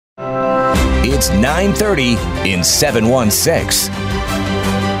It's 930 in 716.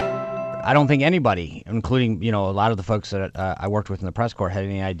 I don't think anybody, including, a lot of the folks that I worked with in the press corps, had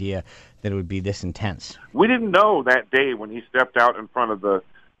any idea that it would be this intense. We didn't know that day when he stepped out in front of the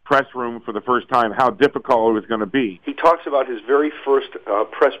press room for the first time how difficult it was going to be. He talks about his very first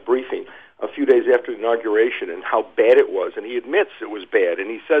press briefing a few days after the inauguration and how bad it was, and he admits it was bad,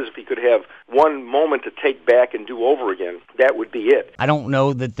 and he says if he could have one moment to take back and do over again, that would be it. I don't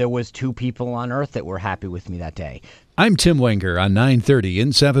know that there was two people on earth that were happy with me that day. I'm Tim Wenger on 930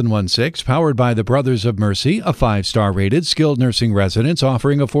 in 716, powered by the Brothers of Mercy, a 5-star rated skilled nursing residence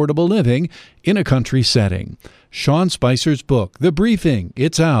offering affordable living in a country setting. Sean Spicer's book, The Briefing,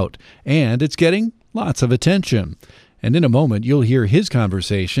 it's out, and it's getting lots of attention. And in a moment, you'll hear his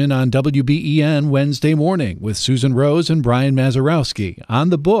conversation on WBEN Wednesday morning with Susan Rose and Brian Mazurowski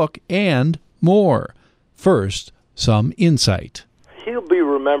on the book and more. First, some insight. He'll be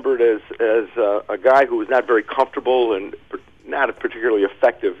remembered as a guy who was not very comfortable and not particularly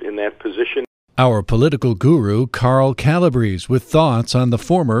effective in that position. Our political guru, Carl Calabrese, with thoughts on the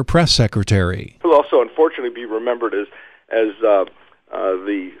former press secretary. He'll also, unfortunately, be remembered as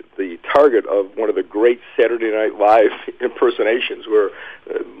the target of one of the great Saturday Night Live impersonations, where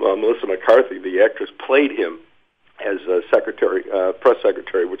Melissa McCarthy, the actress, played him as a press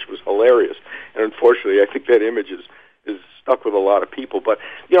secretary, which was hilarious. And unfortunately, I think that image is stuck with a lot of people. But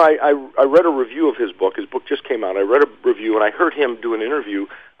I read a review of his book. His book just came out. I read a review, and I heard him do an interview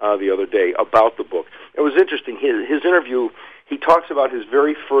the other day about the book. It was interesting. His interview, he talks about his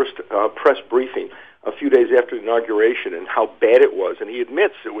very first press briefing a few days after the inauguration and how bad it was, and he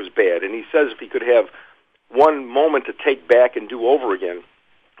admits it was bad, and he says if he could have one moment to take back and do over again,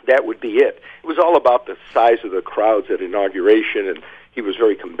 that would be it. It was all about the size of the crowds at inauguration, and he was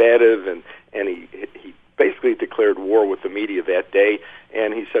very combative, and he basically declared war with the media that day,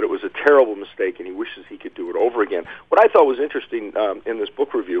 and he said it was a terrible mistake, and he wishes he could do it over again. What I thought was interesting in this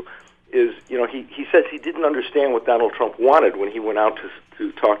book review is, he says he didn't understand what Donald Trump wanted when he went out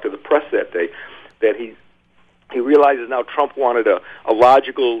to talk to the press that day, that he realizes now Trump wanted a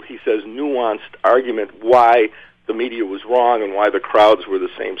logical, he says, nuanced argument why the media was wrong and why the crowds were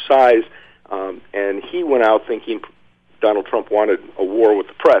the same size, and he went out thinking Donald Trump wanted a war with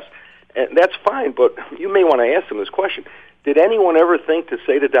the press. And that's fine, but you may want to ask him this question. Did anyone ever think to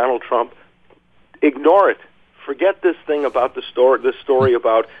say to Donald Trump, ignore it, forget this thing about this story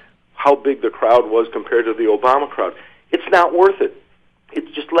about how big the crowd was compared to the Obama crowd? It's not worth it.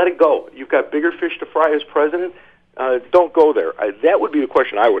 Just let it go. You've got bigger fish to fry as president. Don't go there. That would be the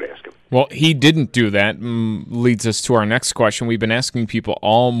question I would ask him. Well, he didn't do that. Leads us to our next question. We've been asking people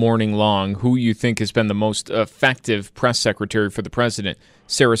all morning long who you think has been the most effective press secretary for the president,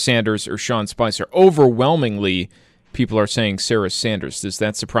 Sarah Sanders or Sean Spicer. Overwhelmingly, people are saying Sarah Sanders. Does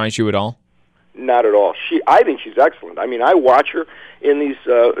that surprise you at all? Not at all. I think she's excellent. I mean, I watch her in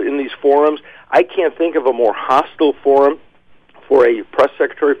these forums. I can't think of a more hostile forum for a press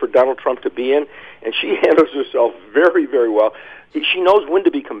secretary for Donald Trump to be in, and she handles herself very, very well. She knows when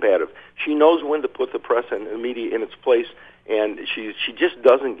to be combative. She knows when to put the press and the media in its place, and she just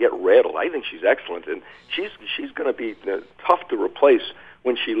doesn't get rattled. I think she's excellent, and she's going to be tough to replace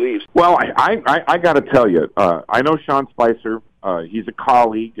when she leaves. Well, I got to tell you, I know Sean Spicer. He's a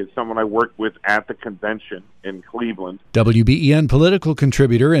colleague. It's someone I worked with at the convention in Cleveland. WBEN political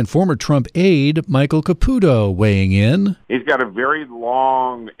contributor and former Trump aide Michael Caputo weighing in. He's got a very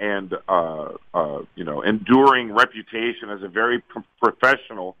long and enduring reputation as a very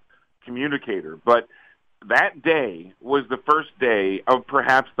professional communicator. But that day was the first day of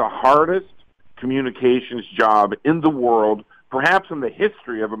perhaps the hardest communications job in the world, perhaps in the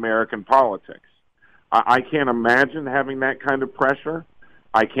history of American politics. I can't imagine having that kind of pressure.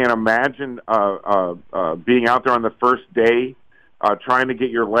 I can't imagine being out there on the first day, trying to get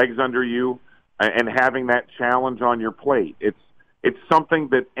your legs under you, and having that challenge on your plate. It's something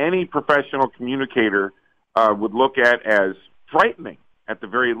that any professional communicator would look at as frightening at the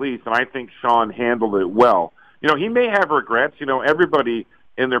very least, and I think Sean handled it well. He may have regrets. Everybody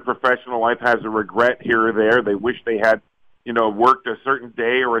in their professional life has a regret here or there. They wish they had, worked a certain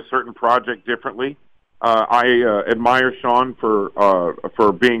day or a certain project differently. I admire Sean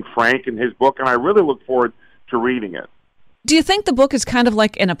for being frank in his book, and I really look forward to reading it. Do you think the book is kind of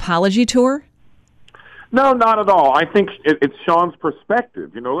like an apology tour? No, not at all. I think it's Sean's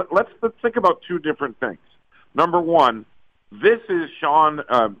perspective. Let's think about two different things. Number one, this is Sean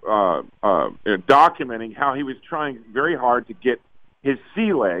documenting how he was trying very hard to get his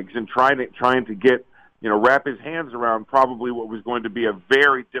sea legs and trying to get wrap his hands around probably what was going to be a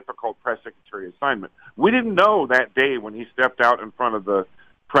very difficult press secretary assignment. We didn't know that day when he stepped out in front of the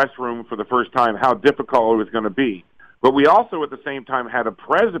press room for the first time how difficult it was going to be. But we also, at the same time, had a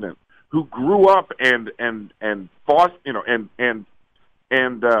president who grew up and fought, and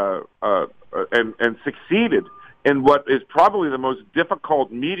succeeded in what is probably the most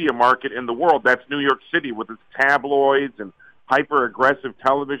difficult media market in the world. That's New York City, with its tabloids and hyper-aggressive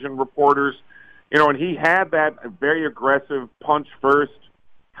television reporters. And he had that very aggressive punch-first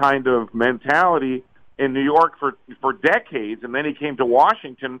kind of mentality in New York for decades, and then he came to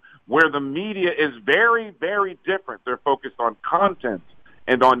Washington, where the media is very, very different. They're focused on content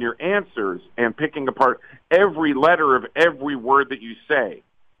and on your answers and picking apart every letter of every word that you say.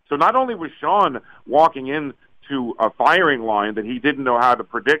 So not only was Sean walking into a firing line that he didn't know how to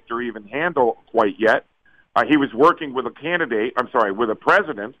predict or even handle quite yet, he was working with with a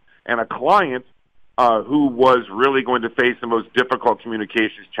president and a client who was really going to face the most difficult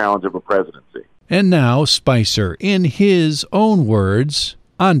communications challenge of a presidency. And now Spicer, in his own words,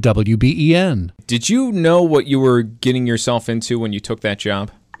 on WBEN. Did you know what you were getting yourself into when you took that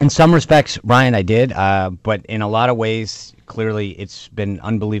job? In some respects, Brian, I did, but in a lot of ways, clearly it's been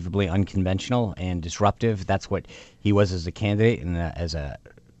unbelievably unconventional and disruptive. That's what he was as a candidate and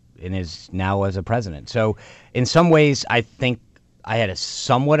is now as a president. So in some ways, I think I had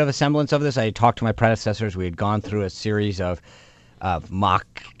somewhat of a semblance of this. I had talked to my predecessors. We had gone through a series of mock,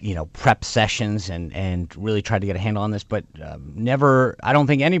 prep sessions and really tried to get a handle on this, but never, I don't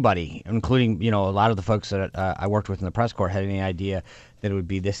think anybody, including, a lot of the folks that I worked with in the press corps, had any idea that it would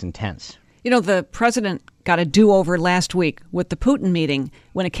be this intense. The president got a do-over last week with the Putin meeting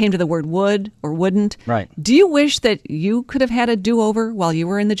when it came to the word would or wouldn't. Right. Do you wish that you could have had a do-over while you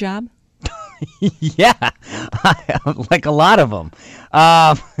were in the job? Yeah, like a lot of them.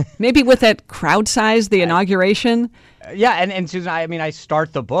 Maybe with that crowd size, the inauguration. Yeah, and Susan, I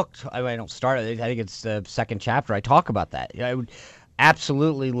start the book. I don't start it. I think it's the second chapter. I talk about that. I would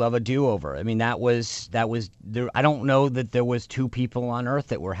absolutely love a do-over. That was there. I don't know that there was two people on earth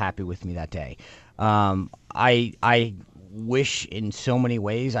that were happy with me that day. I wish in so many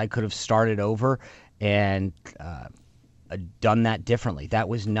ways I could have started over and done that differently. That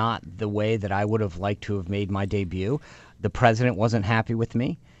was not the way that I would have liked to have made my debut. The president wasn't happy with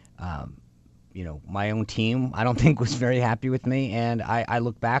me. My own team, I don't think, was very happy with me. And I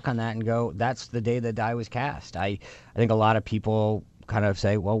look back on that and go, that's the day that I was cast. I think a lot of people kind of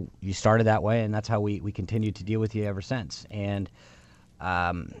say, well, you started that way, and that's how we continued to deal with you ever since. And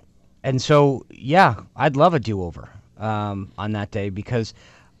so, yeah, I'd love a do-over on that day, because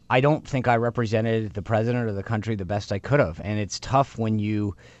I don't think I represented the president or the country the best I could have. And it's tough when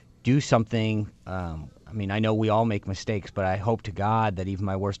you do something. I know we all make mistakes, but I hope to God that even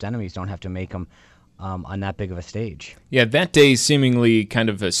my worst enemies don't have to make them on that big of a stage. Yeah, that day seemingly kind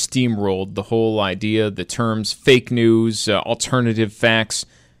of steamrolled the whole idea, the terms fake news, alternative facts.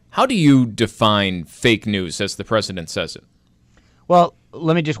 How do you define fake news as the president says it? Well,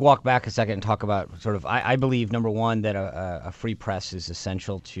 let me just walk back a second and talk about I believe, number one, that a free press is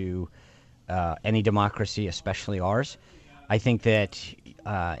essential to any democracy, especially ours. I think that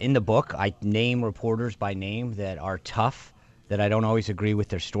in the book, I name reporters by name that are tough, that I don't always agree with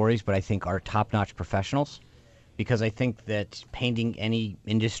their stories, but I think are top-notch professionals, because I think that painting any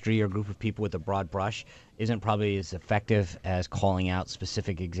industry or group of people with a broad brush isn't probably as effective as calling out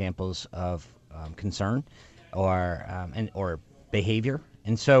specific examples of concern or behavior.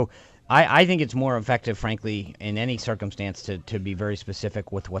 And so I think it's more effective, frankly, in any circumstance to be very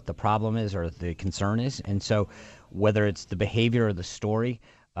specific with what the problem is or the concern is. And so whether it's the behavior or the story,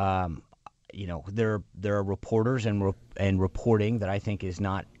 there are reporters and reporting that I think is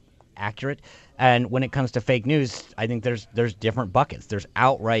not accurate. And when it comes to fake news, I think there's different buckets. There's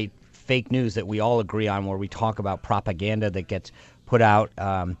outright fake news that we all agree on, where we talk about propaganda that gets put out,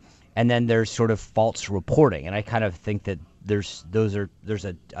 and then there's sort of false reporting. And I kind of think that there's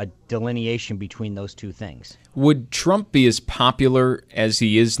a delineation between those two things. Would Trump be as popular as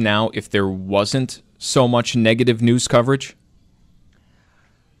he is now if there wasn't so much negative news coverage?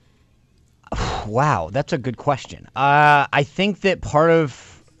 Wow, that's a good question. I think that part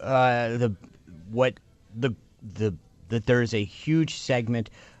of that there is a huge segment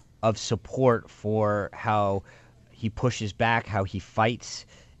of support for how he pushes back, how he fights,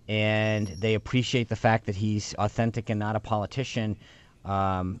 and they appreciate the fact that he's authentic and not a politician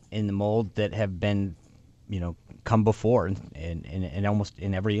in the mold that have been, come before in almost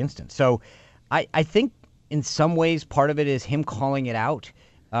in every instance. So I think in some ways part of it is him calling it out.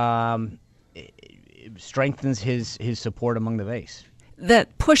 It strengthens his support among the base.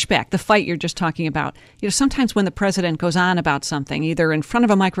 That pushback, the fight you're just talking about, sometimes when the president goes on about something, either in front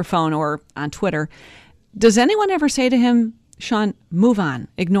of a microphone or on Twitter, does anyone ever say to him, Sean, move on.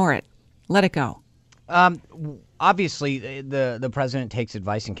 Ignore it. Let it go. Obviously, the president takes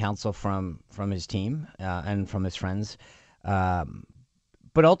advice and counsel from his team and from his friends.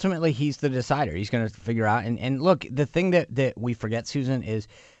 But ultimately, he's the decider. He's going to figure out. And look, the thing that we forget, Susan, is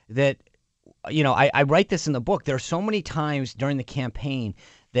that, I write this in the book. There are so many times during the campaign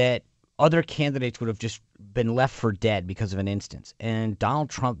that other candidates would have just been left for dead because of an instance. And Donald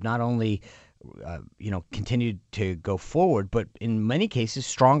Trump not only continued to go forward, but in many cases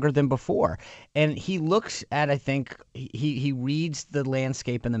stronger than before. And he looks at, I think, he reads the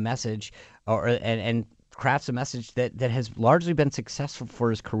landscape and the message, and crafts a message that has largely been successful for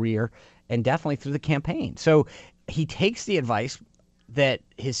his career and definitely through the campaign. So he takes the advice that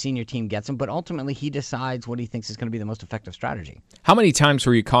his senior team gets him, but ultimately he decides what he thinks is going to be the most effective strategy. How many times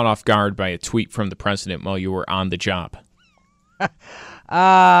were you caught off guard by a tweet from the president while you were on the job?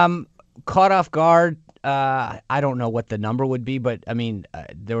 Caught off guard, I don't know what the number would be, but I mean,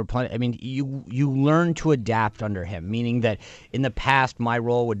 there were plenty. I mean, you learn to adapt under him, meaning that in the past, my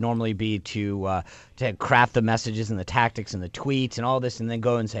role would normally be to craft the messages and the tactics and the tweets and all this, and then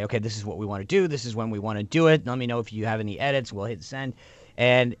go and say, okay, this is what we want to do. This is when we want to do it. Let me know if you have any edits. We'll hit send.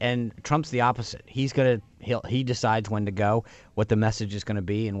 And Trump's the opposite. He decides when to go, what the message is going to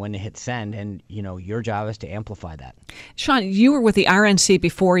be, and when to hit send. And your job is to amplify that. Sean, you were with the RNC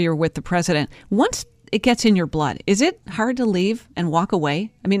before you were with the president. Once it gets in your blood, is it hard to leave and walk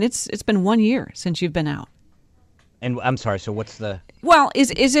away? I mean, it's been 1 year since you've been out. And I'm sorry. So what's the? Well,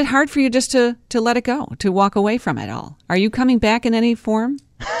 is it hard for you just to let it go, to walk away from it all? Are you coming back in any form?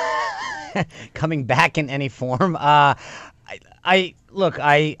 Coming back in any form? I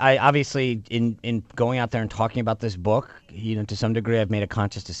obviously in going out there and talking about this book, to some degree, I've made a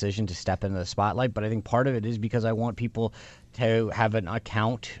conscious decision to step into the spotlight. But I think part of it is because I want people to have an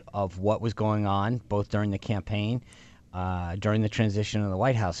account of what was going on, both during the campaign, during the transition in the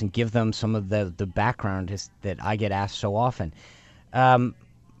White House, and give them some of the background that I get asked so often.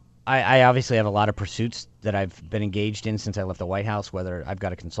 I obviously have a lot of pursuits that I've been engaged in since I left the White House, whether I've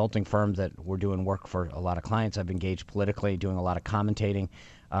got a consulting firm that we're doing work for a lot of clients. I've engaged politically, doing a lot of commentating.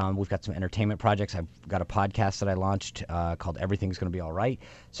 We've got some entertainment projects. I've got a podcast that I launched called Everything's Going to Be All Right.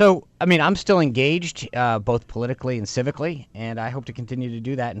 So, I mean, I'm still engaged both politically and civically, and I hope to continue to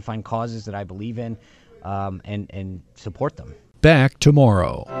do that and find causes that I believe in and support them. Back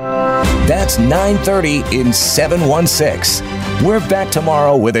tomorrow. That's 930 in 716. We're back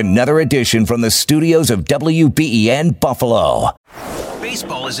tomorrow with another edition from the studios of WBEN Buffalo.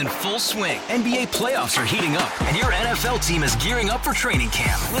 Baseball is in full swing. NBA playoffs are heating up, and your NFL team is gearing up for training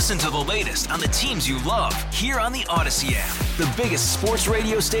camp. Listen to the latest on the teams you love here on the Odyssey app. The biggest sports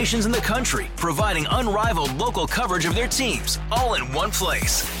radio stations in the country, providing unrivaled local coverage of their teams, all in one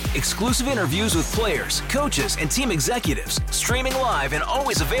place. Exclusive interviews with players, coaches, and team executives, streaming live and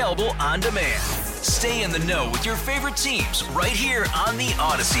always available on demand. Stay in the know with your favorite teams right here on the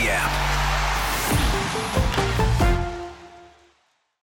Odyssey app.